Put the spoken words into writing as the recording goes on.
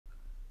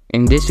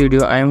In this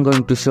video, I am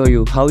going to show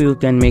you how you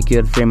can make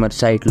your Framer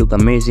site look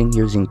amazing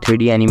using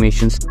 3D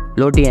animations,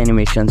 Lottie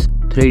animations,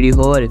 3D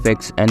hover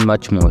effects and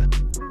much more.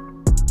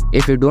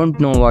 If you don't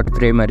know what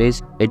Framer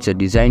is, it's a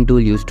design tool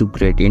used to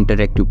create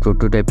interactive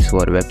prototypes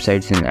for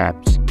websites and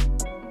apps.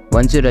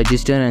 Once you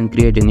register and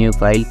create a new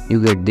file,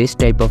 you get this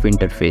type of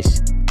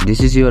interface. This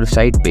is your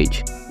site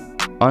page.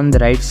 On the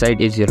right side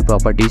is your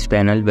properties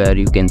panel where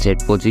you can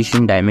set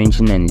position,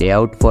 dimension and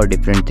layout for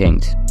different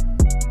things.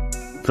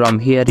 From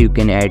here you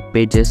can add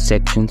pages,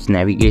 sections,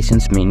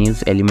 navigations,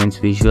 menus, elements,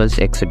 visuals,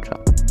 etc.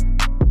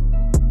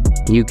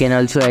 You can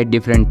also add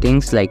different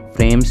things like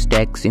frames,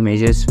 text,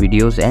 images,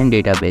 videos and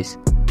database.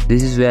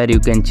 This is where you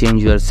can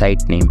change your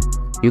site name.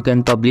 You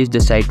can publish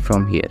the site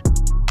from here.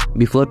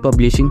 Before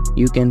publishing,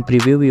 you can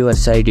preview your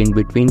site in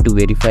between to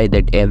verify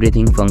that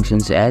everything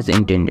functions as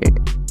intended.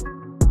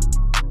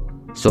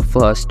 So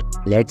first,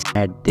 let's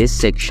add this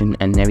section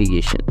and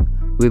navigation.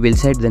 We will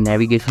set the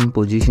navigation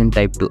position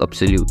type to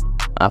absolute.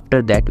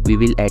 After that, we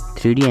will add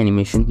 3D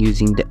animation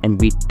using the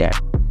embed tab.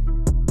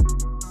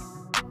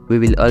 We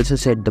will also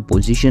set the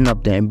position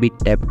of the embed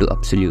tab to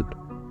absolute.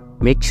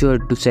 Make sure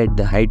to set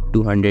the height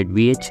to 100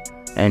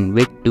 VH and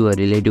width to a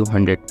relative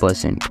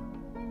 100%.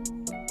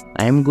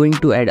 I am going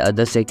to add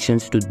other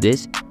sections to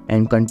this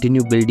and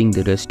continue building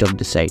the rest of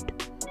the site.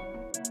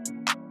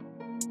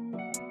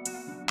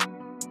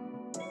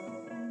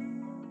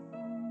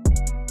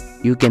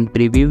 You can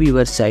preview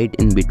your site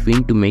in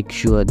between to make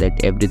sure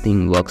that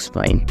everything works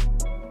fine.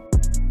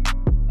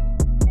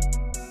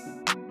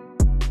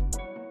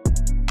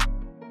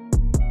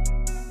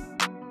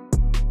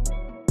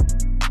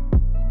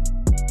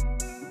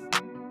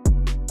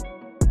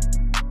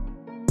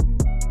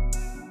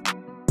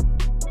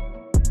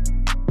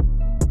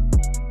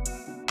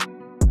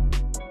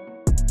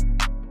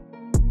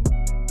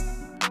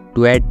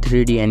 To add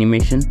 3D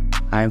animation,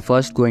 I am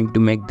first going to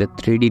make the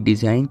 3D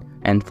design,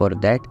 and for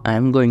that I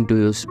am going to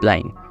use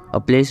Spline, a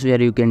place where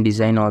you can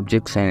design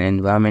objects and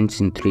environments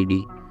in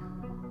 3D.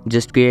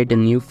 Just create a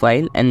new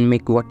file and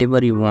make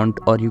whatever you want,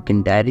 or you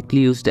can directly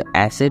use the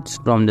assets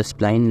from the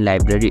Spline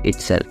library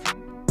itself.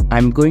 I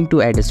am going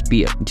to add a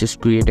sphere.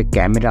 Just create a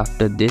camera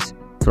after this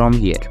from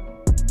here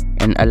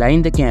and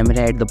align the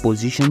camera at the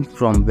position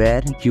from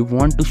where you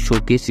want to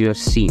showcase your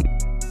scene.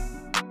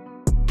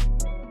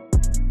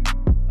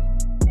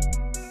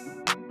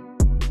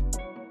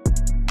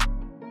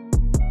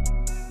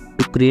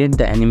 To create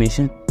the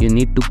animation, you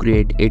need to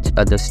create its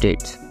other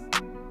states.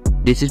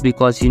 This is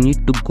because you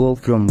need to go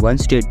from one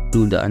state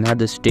to the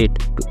another state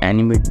to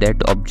animate that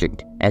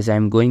object. As I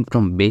am going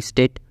from base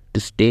state to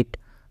state,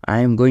 I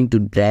am going to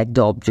drag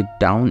the object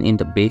down in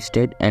the base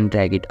state and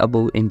drag it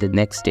above in the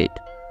next state.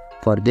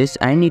 For this,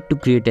 I need to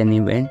create an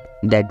event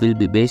that will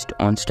be based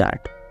on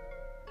start.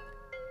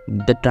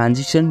 The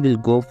transition will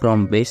go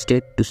from base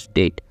state to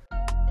state.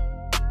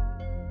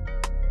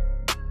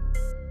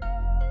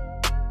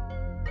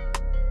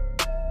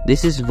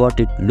 This is what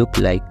it looked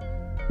like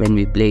when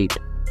we play it.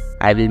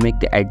 I will make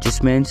the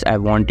adjustments I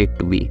want it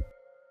to be.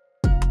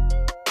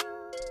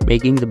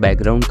 Making the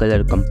background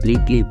color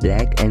completely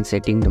black and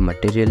setting the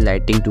material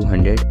lighting to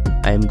 100,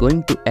 I am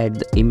going to add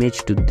the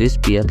image to this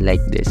sphere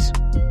like this.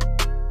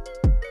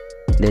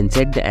 Then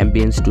set the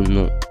ambience to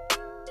no.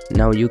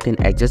 Now you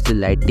can adjust the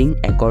lighting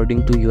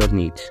according to your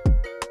needs.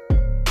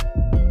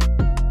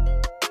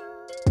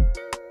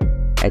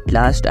 At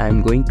last, I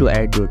am going to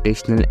add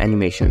rotational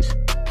animations.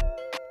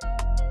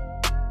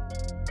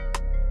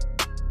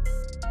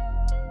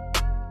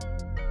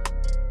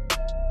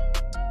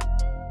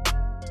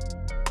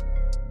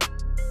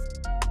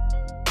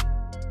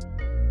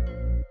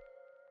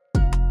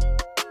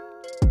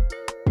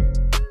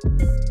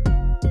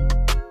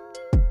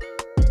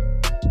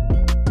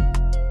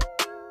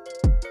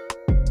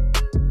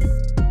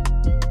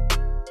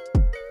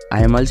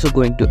 I am also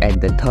going to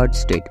add the third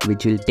state,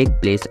 which will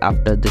take place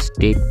after the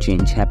state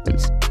change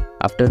happens.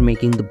 After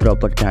making the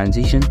proper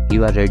transition,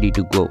 you are ready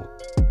to go.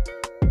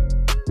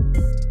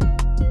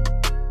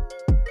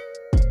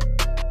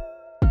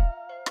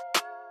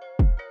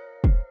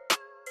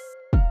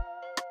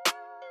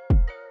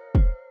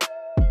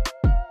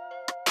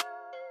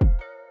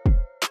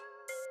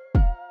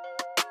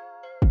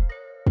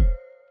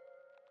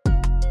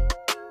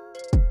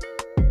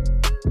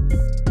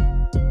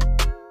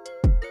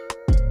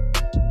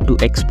 To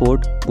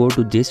export, go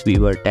to this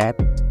viewer tab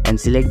and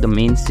select the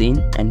main scene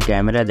and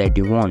camera that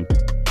you want.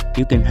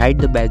 You can hide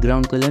the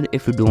background color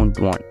if you don't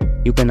want.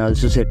 You can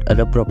also set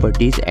other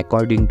properties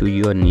according to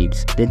your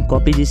needs. Then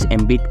copy this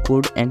embed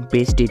code and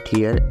paste it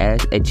here as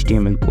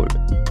HTML code.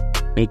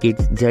 Make it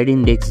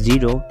z-index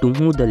 0 to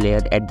move the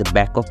layer at the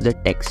back of the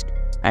text.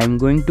 I am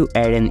going to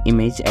add an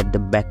image at the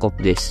back of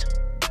this.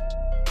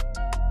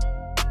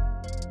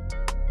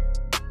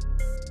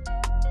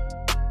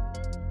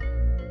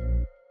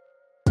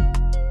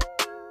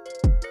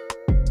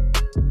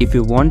 If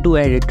you want to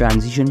add a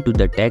transition to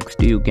the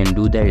text, you can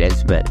do that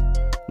as well.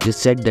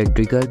 Just set the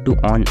trigger to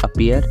on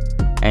appear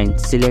and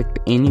select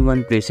any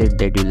one preset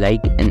that you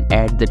like and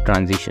add the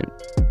transition.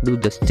 Do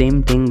the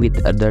same thing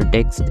with other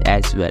text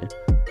as well.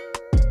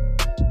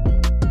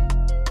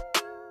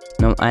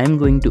 Now I am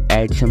going to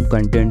add some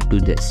content to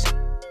this.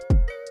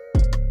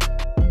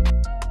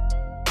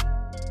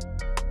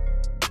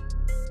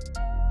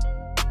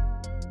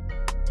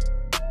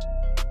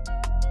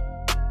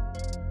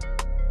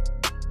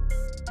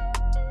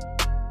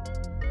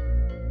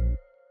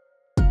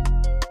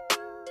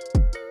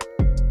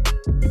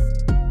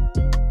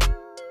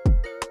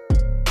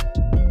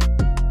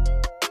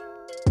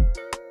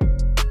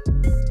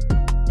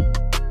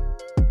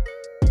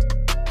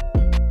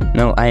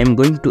 Now I am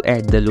going to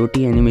add the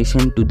Lottie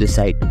animation to the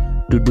site.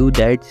 To do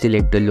that,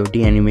 select the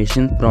Lottie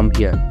animation from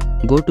here.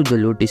 Go to the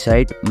Lottie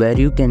site where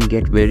you can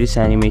get various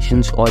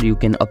animations or you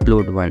can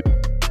upload one.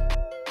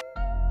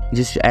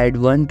 Just add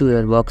one to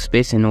your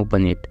workspace and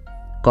open it.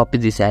 Copy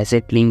this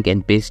asset link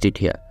and paste it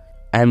here.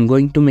 I am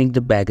going to make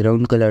the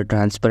background color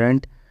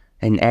transparent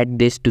and add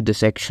this to the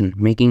section,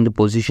 making the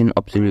position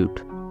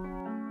absolute.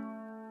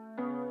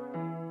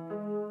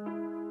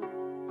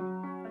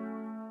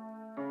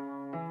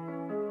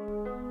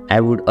 I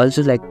would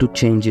also like to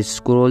change its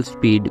scroll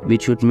speed,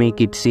 which would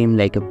make it seem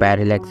like a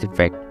parallax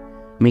effect.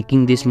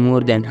 Making this more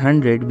than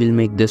 100 will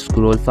make the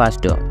scroll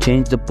faster.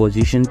 Change the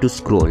position to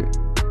scroll.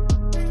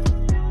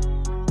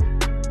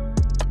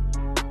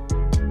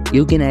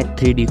 You can add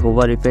 3D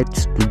hover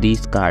effects to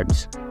these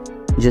cards.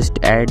 Just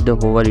add the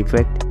hover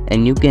effect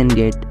and you can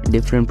get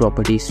different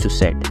properties to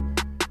set.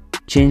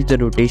 Change the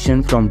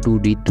rotation from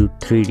 2D to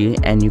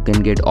 3D and you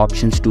can get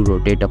options to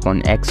rotate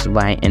upon X,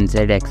 Y and Z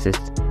axis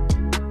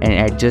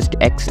and adjust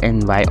X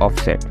and Y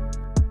offset.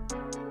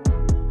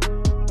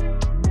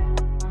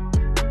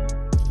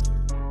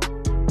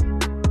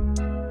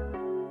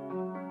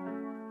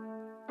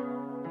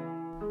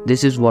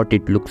 This is what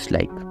it looks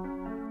like.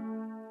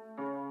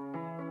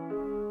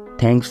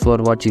 Thanks for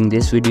watching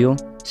this video.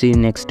 See you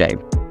next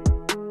time.